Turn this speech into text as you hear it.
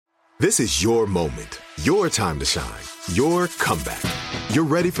This is your moment, your time to shine, your comeback. You're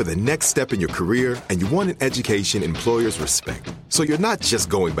ready for the next step in your career, and you want an education employers respect. So you're not just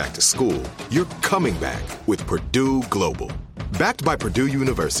going back to school, you're coming back with Purdue Global. Backed by Purdue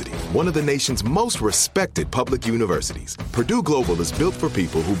University, one of the nation's most respected public universities, Purdue Global is built for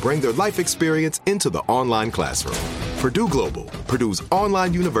people who bring their life experience into the online classroom. Purdue Global, Purdue's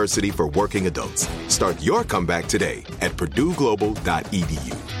online university for working adults. Start your comeback today at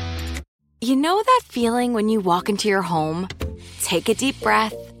purdueglobal.edu. You know that feeling when you walk into your home, take a deep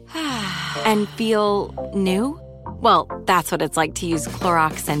breath, and feel new? Well, that's what it's like to use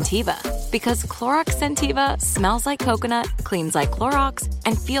Clorox Scentiva. Because Clorox Scentiva smells like coconut, cleans like Clorox,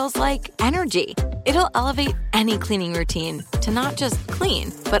 and feels like energy. It'll elevate any cleaning routine to not just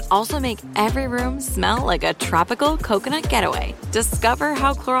clean, but also make every room smell like a tropical coconut getaway. Discover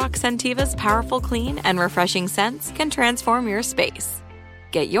how Clorox Scentiva's powerful clean and refreshing scents can transform your space.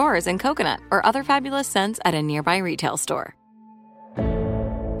 Get yours in coconut or other fabulous scents at a nearby retail store.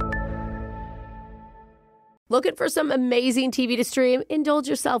 Looking for some amazing TV to stream? Indulge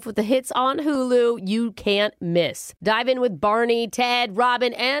yourself with the hits on Hulu you can't miss. Dive in with Barney, Ted,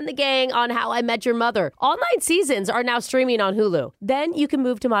 Robin, and the gang on How I Met Your Mother. All 9 seasons are now streaming on Hulu. Then you can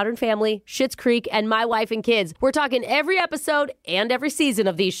move to Modern Family, Schitt's Creek, and My Wife and Kids. We're talking every episode and every season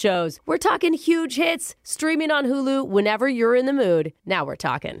of these shows. We're talking huge hits, streaming on Hulu whenever you're in the mood. Now we're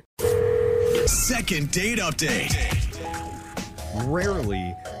talking. Second date update.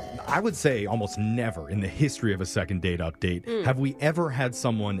 Rarely, I would say almost never in the history of a second date update have we ever had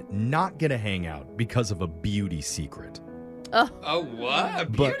someone not get a hangout because of a beauty secret. Oh, what? A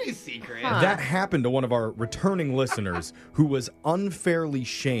beauty secret? That happened to one of our returning listeners who was unfairly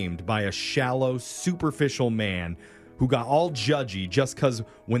shamed by a shallow, superficial man who got all judgy just because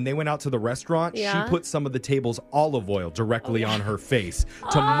when they went out to the restaurant, she put some of the table's olive oil directly on her face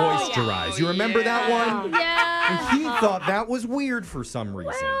to moisturize. You remember that one? Yeah. And he thought that was weird for some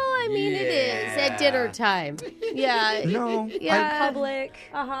reason. Well, I mean, it is at dinner time. Yeah. No. Yeah. Public.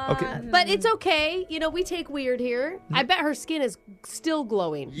 Okay. But it's okay. You know, we take weird here. I bet her skin is still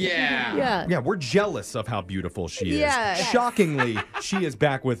glowing. Yeah. Yeah, we're jealous of how beautiful she is. Yeah. Shockingly, she is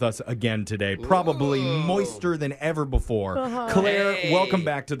back with us again today, probably moister than ever before. Claire, welcome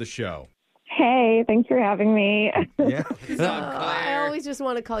back to the show. Hey, thanks for having me. Yeah. I always just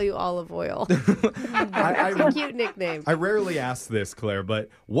want to call you olive oil. That's a cute nickname. I rarely ask this, Claire, but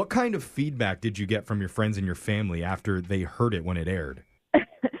what kind of feedback did you get from your friends and your family after they heard it when it aired?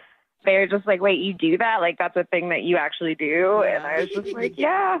 They're just like, wait, you do that? Like, that's a thing that you actually do? And I was just like,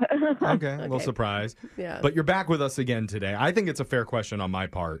 yeah. Okay, a little surprise. Yeah. But you're back with us again today. I think it's a fair question on my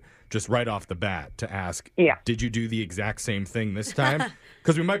part, just right off the bat, to ask, did you do the exact same thing this time?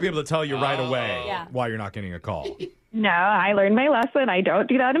 Because we might be able to tell you right away why you're not getting a call. No, I learned my lesson. I don't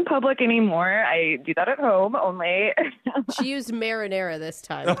do that in public anymore. I do that at home only. She used marinara this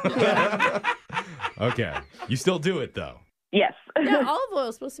time. Okay. You still do it, though. Yes. Yeah, olive oil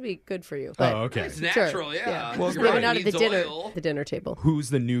is supposed to be good for you. Oh, okay. It's natural, yeah. Well, Your Even body out at needs the dinner table. Who's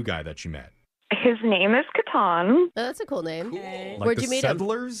the new guy that you met? His name is Catan. Oh, that's a cool name. Cool. Like Where'd the you meet him?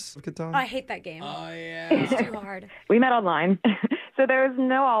 Settlers of Catan? I hate that game. Oh, yeah. It's too hard. We met online. So there was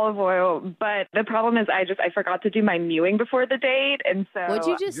no olive oil, but the problem is I forgot to do my mewing before the date, and so... What'd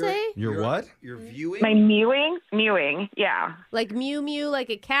you just say? Your what? You're viewing? My mewing? Mewing, yeah. Like Mew Mew, like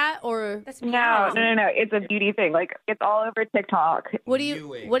a cat, or... That's No. It's a beauty thing. Like, it's all over TikTok. What do you...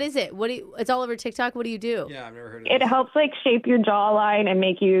 Mewing. What is it? It's all over TikTok. What do you do? Yeah, I've never heard of It helps, like, shape your jawline and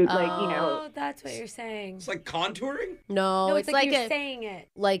make you, Oh, that's what you're saying. It's like contouring? No, No, it's it's like you're a... saying it.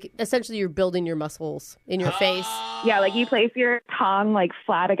 Like, essentially, you're building your muscles in your face. Yeah, like you place your tongue like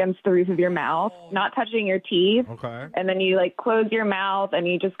flat against the roof of your mouth, not touching your teeth. Okay. And then you like close your mouth and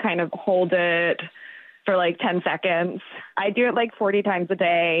you just kind of hold it for like 10 seconds. I do it like 40 times a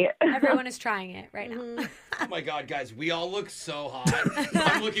day. Everyone is trying it right now. Oh my God, guys, we all look so hot.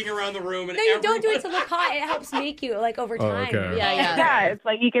 I'm looking around the room and No, you don't do it to look hot. It helps make you, like, over time. okay. Yeah, it's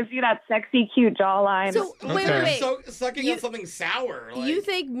like you can see that sexy, cute jawline. So, wait. So, sucking on something sour. Like, You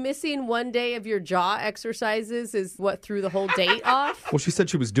think missing one day of your jaw exercises is what threw the whole date off? Well, she said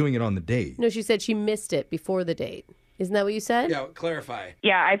she was doing it on the date. No, she said she missed it before the date. Isn't that what you said? Yeah, clarify.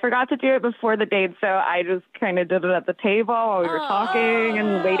 Yeah, I forgot to do it before the date, so I just kind of did it at the table while we were talking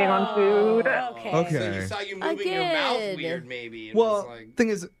and waiting on food. Okay. Okay. So you saw you moving your mouth Again. weird, maybe. And Well, was like, thing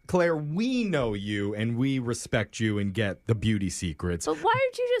is, Claire, we know you and we respect you and get the beauty secrets. But why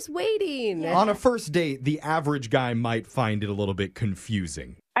aren't you just waiting? On a first date, the average guy might find it a little bit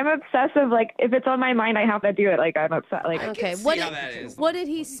confusing. I'm obsessive. Like, if it's on my mind, I have to do it. Like, I'm upset. Like, Okay, see what how did, that is. what did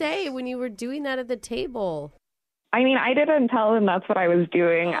he say when you were doing that at the table? I mean, I didn't tell him that's what I was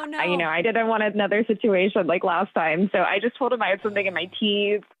doing. Oh, no. I didn't want another situation like last time. So I just told him I had something in my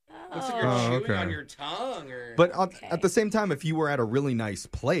teeth. Looks like you're chewing on your tongue. But at the same time, if you were at a really nice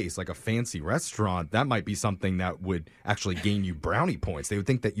place, like a fancy restaurant, that might be something that would actually gain you brownie points. They would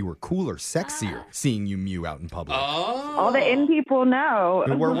think that you were cooler, sexier, seeing you mew out in public. Oh. All the in people know.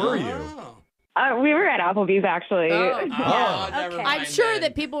 Where were you? We were at Applebee's, actually. Never mind I'm sure then.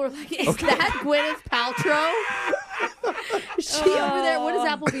 that people were like, is that Gwyneth Paltrow? Is she over there? What is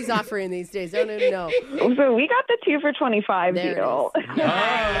Applebee's offering these days? I don't even know. So we got the 2 for $25 There deal.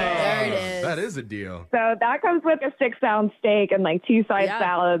 There it is. That is a deal. So that comes with a 6-ounce steak and like 2 side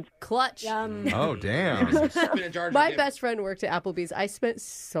salads. Clutch. Oh, damn. Spinach Archer My dip. best friend worked at Applebee's. I spent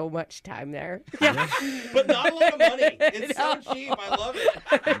so much time there. But not a lot of money. It's so cheap. I love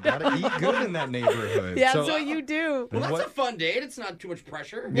it. You gotta eat good in that neighborhood. Yeah, So- that's what you do. Well, that's What- a fun date. It's not too much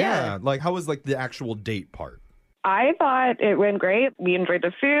pressure. Yeah. Like, how was like the actual date part? I thought it went great. We enjoyed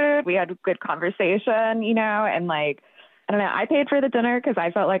the food. We had a good conversation, and like, I don't know. I paid for the dinner because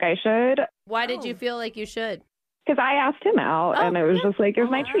I felt like I should. Why did you feel like you should? Because I asked him out, and it was just like, it was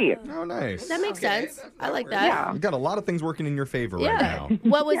my treat. Oh, nice. That makes Okay, sense. that I like works. that. Yeah. You got a lot of things working in your favor right Yeah. now.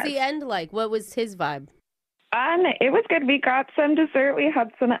 What was the end like? What was his vibe? It was good. We got some dessert. We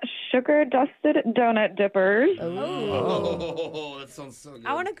had some sugar-dusted donut dippers. Oh, that sounds so good.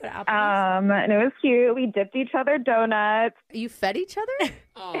 I want to go to Applebee's. And it was cute. We dipped each other donuts. You fed each other?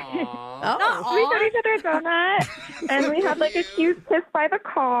 Aw. We fed each other a donut. And we had like a cute kiss by the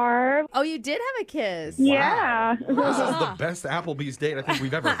car. Oh, you did have a kiss. Yeah. This is the best Applebee's date I think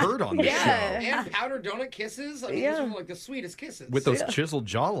we've ever heard on this Yeah. show. And powdered donut kisses. I mean, these are like the sweetest kisses. With those chiseled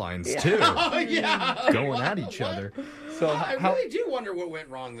jawlines, too. Oh, yeah. Going at each other. So, I how, really do wonder what went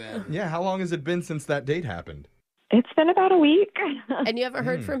wrong then. yeah, how long has it been since that date happened? It's been about a week. And you haven't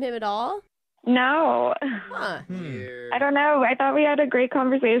heard from him at all? No. Huh. Weird. I don't know. I thought we had a great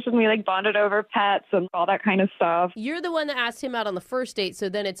conversation. We like bonded over pets and all that kind of stuff. You're the one that asked him out on the first date, so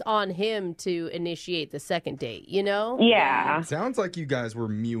then it's on him to initiate the second date, you know? Yeah. Sounds like you guys were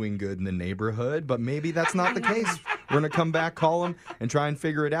mewing good in the neighborhood, but maybe that's not the case. We're going to come back, call him, and try and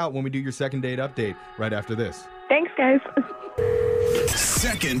figure it out when we do your second date update right after this. Thanks, guys.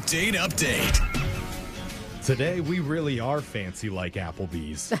 Second date update. Today, we really are fancy like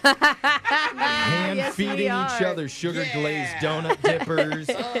Applebee's. Hand Yes, we feeding each are. other sugar glazed donut dippers,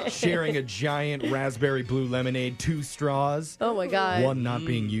 sharing a giant raspberry blue lemonade, 2 straws. Oh, my God. One not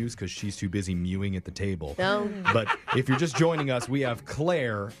being used because she's too busy mewing at the table. No. But if you're just joining us, we have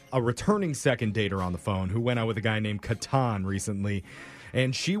Claire, a returning second dater on the phone, who went out with a guy named Catan recently.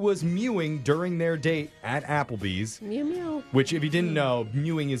 And she was mewing during their date at Applebee's. Mew, mew. Which, if you didn't know,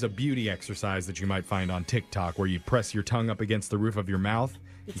 mewing is a beauty exercise that you might find on TikTok where you press your tongue up against the roof of your mouth.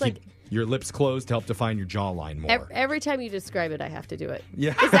 It's You like- keep your lips closed to help define your jawline more. Every time you describe it, I have to do it.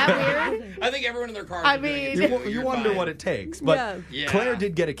 Yeah. Is that weird? I think everyone in their car. I mean- You wonder what it takes. But Yeah. Claire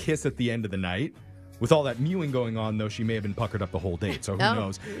did get a kiss at the end of the night. With all that mewing going on, though, she may have been puckered up the whole date, so who Oh,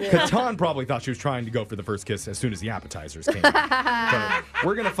 knows? yeah. Catan probably thought she was trying to go for the first kiss as soon as the appetizers came. But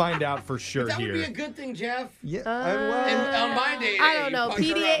we're going to find out for sure That here. would be a good thing, Jeff. Yeah, And on my date, I hey, don't know.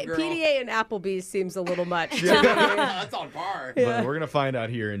 you punked her PDA, up, girl. PDA and Applebee's seems a little much. That's on par. But we're going to find out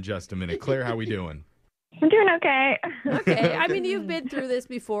here in just a minute. Claire, how we doing? I'm doing okay. Okay. I mean, you've been through this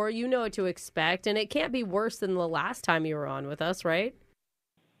before. You know what to expect, and it can't be worse than the last time you were on with us, right?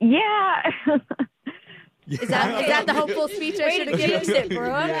 Yeah. Is that the hopeful speech I should have given? it,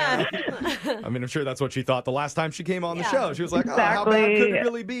 Brooke. I mean, I'm sure that's what she thought the last time she came on the show. She was like, oh, how bad Exactly. could it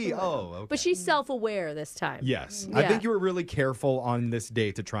really be? Oh, okay. But she's self-aware this time. Yes. I Yeah. think you were really careful on this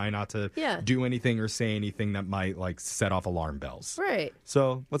date to try not to Yeah. do anything or say anything that might, like, set off alarm bells. Right.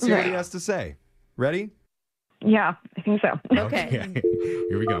 So let's see what he Right. has to say. Ready? Yeah, I think so. Okay.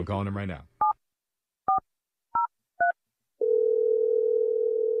 Here we go. I'm calling him right now.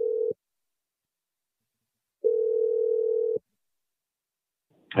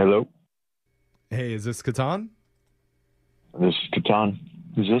 Hello, Hey, is this Catan? this is Catan.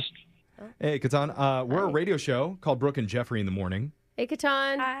 Who's this? Hey, Catan. We're a radio show called Brooke and Jeffrey in the Morning. Hey,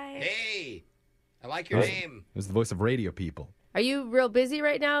 Catan. Hi. Hey, I like your Oh. name. It's the voice of radio people. Are you real busy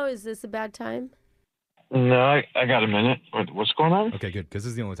right now? Is this a bad time? No, I got a minute. What's going on? Okay, good, because this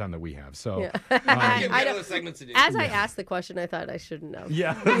is the only time that we have. So, Yeah. We I have don't- other segments to do. As I asked the question, I thought I shouldn't know.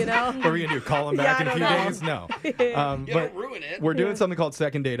 yeah. You know? What are we going to do? Call him back Yeah, in a I few don't days? No. You But don't ruin it. we're doing something called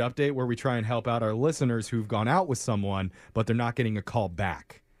Second Date Update where we try and help out our listeners who've gone out with someone, but they're not getting a call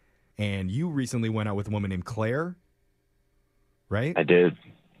back. And you recently went out with a woman named Claire, right? I did.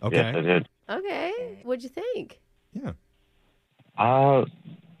 Okay. Yes, I did. Okay. What'd you think? Yeah.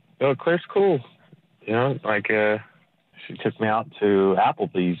 Claire's cool. She took me out to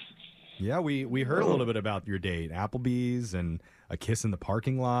Applebee's. Yeah, we heard a little bit about your date. Applebee's and a kiss in the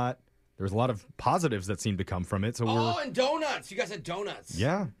parking lot. There's a lot of positives that seem to come from it. And donuts. You guys had donuts.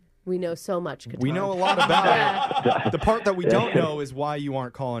 Yeah. We know so much, Qatar. We know a lot about it. The part that we don't know is why you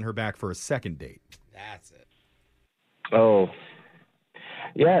aren't calling her back for a second date. That's it. Oh,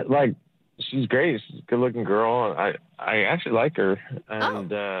 yeah, she's great. She's a good-looking girl. I actually like her,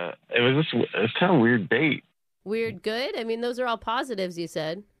 and it was kind of a weird date. Weird good? I mean, those are all positives, you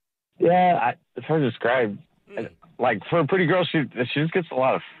said. Yeah, it's hard to describe. For a pretty girl, she just gets a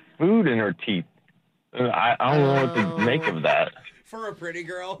lot of food in her teeth. I don't know what to make of that. For a pretty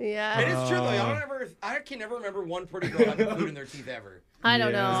girl? Yeah. It is true, though. I can never remember one pretty girl having food in their teeth ever. I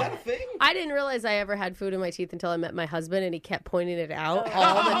don't know. Is that a thing? I didn't realize I ever had food in my teeth until I met my husband, and he kept pointing it out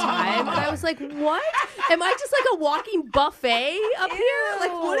all the time. And I was like, what? Am I just like a walking buffet up here?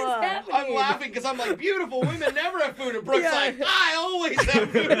 Like, what is happening? I'm laughing because I'm like, beautiful women never have food. And Brooke's like, I always have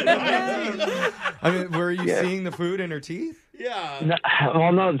food in my teeth. I mean, were you seeing the food in her teeth? Yeah. No,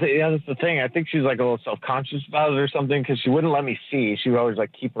 that's the thing. I think she's like a little self-conscious about it or something because she wouldn't let me see. She would always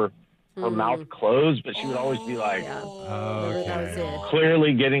keep her mouth closed, but she would always be like,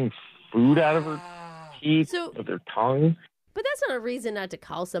 clearly getting food out of her teeth with her tongue. But that's not a reason not to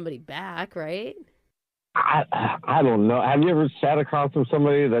call somebody back, right? I don't know. Have you ever sat across from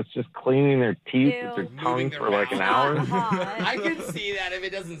somebody that's just cleaning their teeth with their tongue for an hour? I can see that if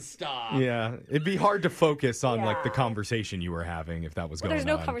it doesn't stop. Yeah. It'd be hard to focus on the conversation you were having if that was going on. There's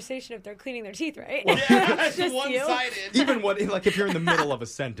no conversation if they're cleaning their teeth, right? Yeah, it's just one-sided. Even if you're in the middle of a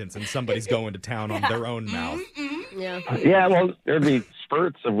sentence and somebody's going to town on their own mouth. Yeah, well, there'd be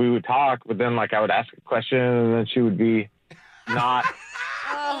spurts of we would talk, but then I would ask a question and then she would be not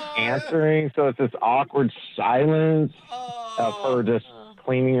answering, so it's this awkward silence of her just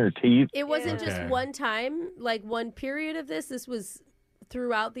cleaning her teeth. It wasn't just one time, one period of this. This was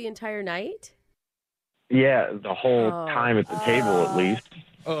throughout the entire night? Yeah, the whole time at the table, at least.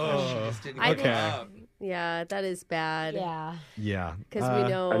 Yeah, that is bad. Yeah. Because we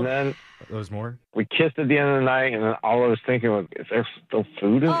know. And then there's more. We kissed at the end of the night, and then all I was thinking was, is there still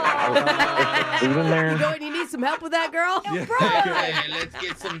food in there? You going, you need some help with that, girl? Hey, let's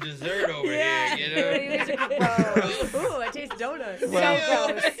get some dessert over here, Ooh, I taste donuts.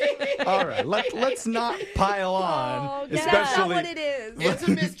 All right, let's not pile on. Especially, that's not what it is. It's a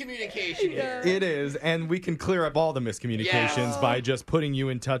miscommunication here. It is, and we can clear up all the miscommunications by just putting you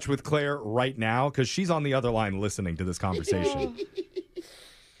in touch with Claire right now, because she's on the other line listening to this conversation.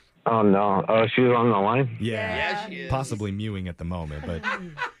 Oh, no. Oh, she's on the line? Yeah, she is. Possibly mewing at the moment, but...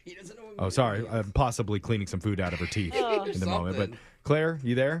 He doesn't know Oh, sorry. Possibly cleaning some food out of her teeth in the moment. But Claire,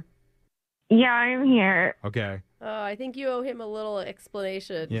 you there? Yeah, I'm here. Okay. Oh, I think you owe him a little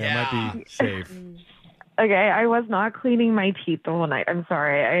explanation. Yeah. It might be safe. Okay, I was not cleaning my teeth the whole night. I'm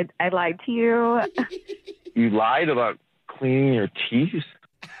sorry. I lied to you. You lied about cleaning your teeth?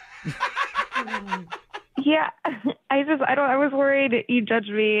 Yeah, I was worried you'd judge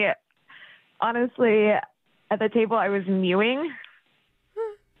me. Honestly, at the table I was mewing.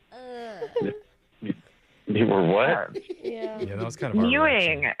 You were what? Yeah, that was kind of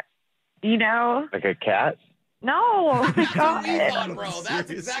mewing. You know? Like a cat? No, oh my God. Bro.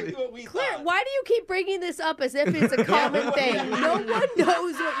 That's exactly what we Claire, thought. why do you keep bringing this up as if it's a common thing? No one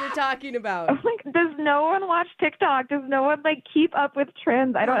knows what you're talking about. Does no one watch TikTok? Does no one keep up with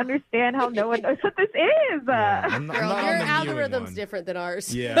trends? I don't understand how no one knows what this is. I'm Girl, not your on the mewing algorithm's one. different than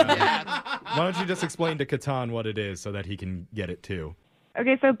ours. Yeah. Why don't you just explain to Catan what it is so that he can get it too?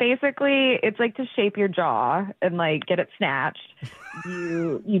 Okay, so basically it's to shape your jaw and get it snatched.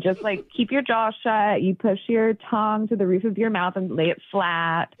 You just keep your jaw shut, you push your tongue to the roof of your mouth and lay it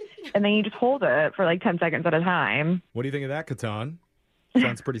flat, and then you just hold it for 10 seconds at a time. What do you think of that, Catan?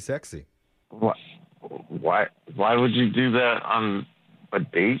 Sounds pretty sexy. What? Why would you do that on a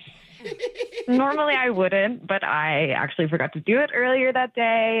date? Normally I wouldn't, but I actually forgot to do it earlier that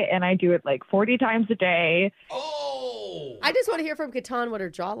day, and I do it 40 times a day. Oh! I just want to hear from Catan what her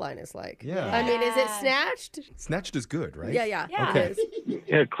jawline is like. Yeah. I mean, is it snatched? Snatched is good, right? Yeah. Okay.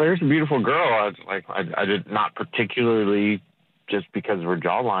 Yeah, Claire's a beautiful girl. I did not particularly just because of her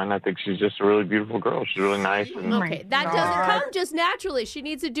jawline. I think she's just a really beautiful girl. She's really nice. And Okay, that doesn't come just naturally. She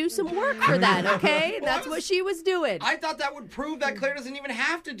needs to do some work for that, okay? That's what she was doing. I thought that would prove that Claire doesn't even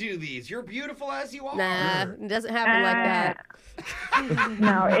have to do these. You're beautiful as you are. Nah, it doesn't happen like that.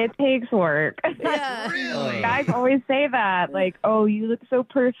 No, it takes work. Yeah. Really? Guys always say that, oh, you look so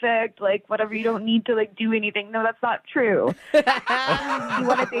perfect, whatever, you don't need to do anything. No, that's not true. You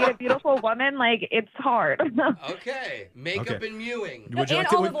want to date a beautiful woman, it's hard. Okay. Makeup and mewing? Would you And like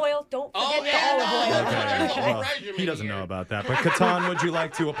to? olive oil. Don't forget Oh, the and olive oil. olive oil. There's a whole Well, regimen he doesn't here. know about that. But Catan, would you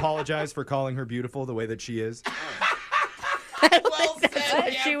like to apologize for calling her beautiful the way that she is? Well said,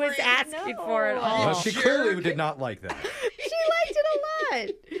 What she was Jeffrey. asking for at all. Well, she clearly did not like that. She liked it a lot.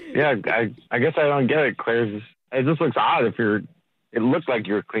 Yeah, I guess I don't get it, Claire. It just looks odd if it looks like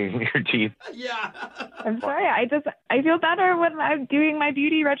you're cleaning your teeth. Yeah. I'm sorry. I feel better when I'm doing my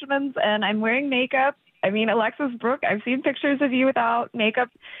beauty regimens and I'm wearing makeup. I mean, Alexis Brooke, I've seen pictures of you without makeup.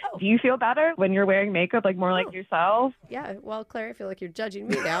 Oh. Do you feel better when you're wearing makeup, like more like yourself? Yeah, well, Claire, I feel like you're judging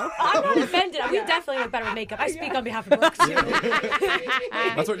me now. I'm not offended. We definitely look better with makeup. I speak on behalf of Brooks, too.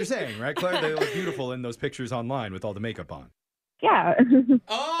 That's what you're saying, right, Claire? They look beautiful in those pictures online with all the makeup on. Yeah.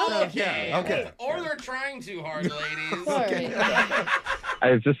 Oh, okay. Yeah, okay. Or they're trying too hard, ladies. Sorry.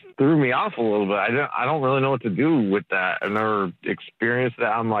 It just threw me off a little bit. I don't really know what to do with that. I've never experienced that.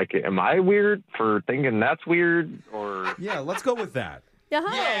 I'm like, am I weird for thinking that's weird? Or Yeah, let's go with that. Yeah,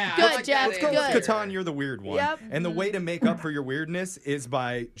 I good, like Jeff. that Let's go answer. with Catan, you're the weird one. Yep. And the way to make up for your weirdness is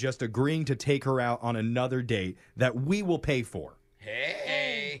by just agreeing to take her out on another date that we will pay for.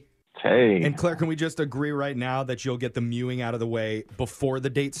 Hey. hey, And Claire, can we just agree right now that you'll get the mewing out of the way before the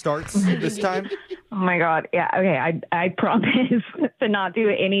date starts this time? Oh my God. Yeah. Okay. I promise to not do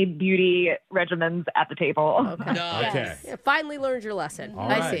any beauty regimens at the table. Okay. No. Okay. Yeah, finally learned your lesson. All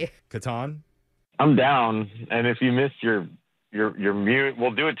I right. see. Catan? I'm down. And if you missed your mute,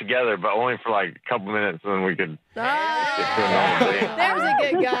 we'll do it together, but only for like a couple minutes, and then we could get to another date. There's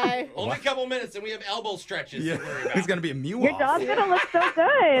a good guy. Only a couple minutes, and we have elbow stretches Yeah, to worry about. he's going to be a mew Your off. jaw's going to look so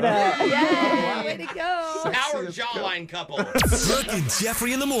good. Yeah, way to go. Power Sexiest jawline couple. Brooke and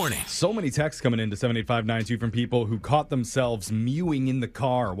Jeffrey in the morning. So many texts coming into 78592 from people who caught themselves mewing in the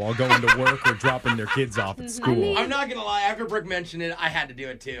car while going to work or dropping their kids off at school. I'm not gonna lie. After Brooke mentioned it, I had to do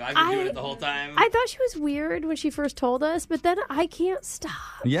it too. I've been doing it the whole time. I thought she was weird when she first told us, but then I can't stop.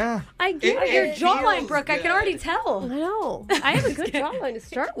 Yeah. I get It your feels jawline, Brooke. I can good. already I tell. know. I have a good jawline to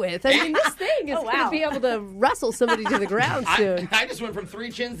start with. I mean, this thing is Oh, going wow. to be able to wrestle somebody to the ground soon. I just went from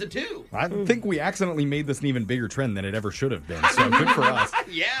 3 chins to 2. I think we accidentally made this an even bigger trend than it ever should have been. So good for us.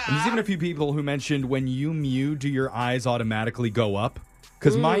 Yeah. And there's even a few people who mentioned when you mew, do your eyes automatically go up?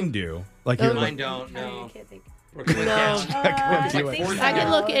 Because mine do. Like you're Mine like, don't. I No. can't think. Brooke, like, No. I can't do it. I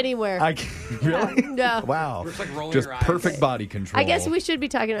can look anywhere. Really? No. Wow. Brooke's like rolling Just her eyes. perfect body control. I guess we should be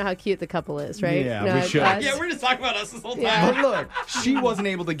talking about how cute the couple is, right? Yeah, No, we should. us. Yeah, we're just talking about us this whole time. Yeah. But look, she wasn't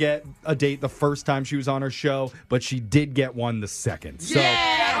able to get a date the first time she was on her show, but she did get one the second. So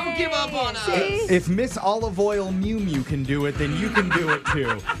Yeah, don't give up on us. if Miss Olive Oil Mew Mew can do it, then you can do it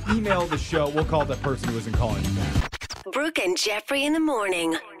too. Email the show. We'll call that person who isn't calling you back. Brooke and Jeffrey in the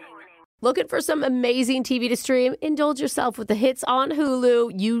morning. Looking for some amazing TV to stream? Indulge yourself with the hits on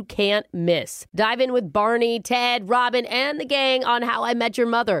Hulu you can't miss. Dive in with Barney, Ted, Robin, and the gang on How I Met Your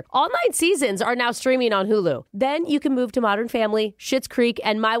Mother. All 9 seasons are now streaming on Hulu. Then you can move to Modern Family, Schitt's Creek,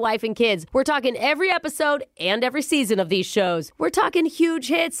 and My Wife and Kids. We're talking every episode and every season of these shows. We're talking huge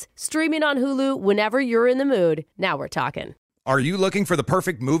hits, streaming on Hulu whenever you're in the mood. Now we're talking. Are you looking for the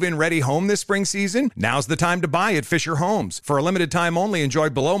perfect move-in ready home this spring season? Now's the time to buy at Fisher Homes. For a limited time only, enjoy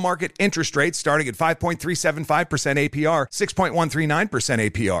below-market interest rates starting at 5.375% APR,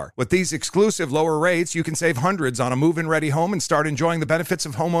 6.139% APR. With these exclusive lower rates, you can save hundreds on a move-in ready home and start enjoying the benefits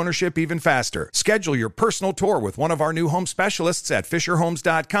of home ownership even faster. Schedule your personal tour with one of our new home specialists at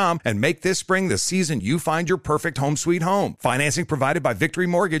FisherHomes.com and make this spring the season you find your perfect home sweet home. Financing provided by Victory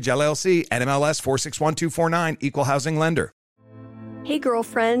Mortgage, LLC, NMLS 461249, Equal Housing Lender. Hey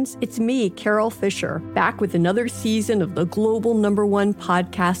girlfriends, it's me, Carol Fisher, back with another season of the global #1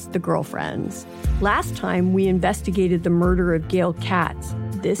 podcast, The Girlfriends. Last time, we investigated the murder of Gail Katz.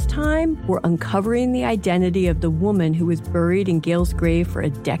 This time, we're uncovering the identity of the woman who was buried in Gail's grave for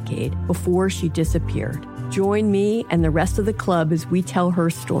a decade before she disappeared. Join me and the rest of the club as we tell her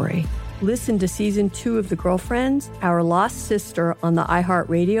story. Listen to Season 2 of The Girlfriends, Our Lost Sister on the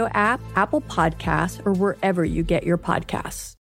iHeartRadio app, Apple Podcasts, or wherever you get your podcasts.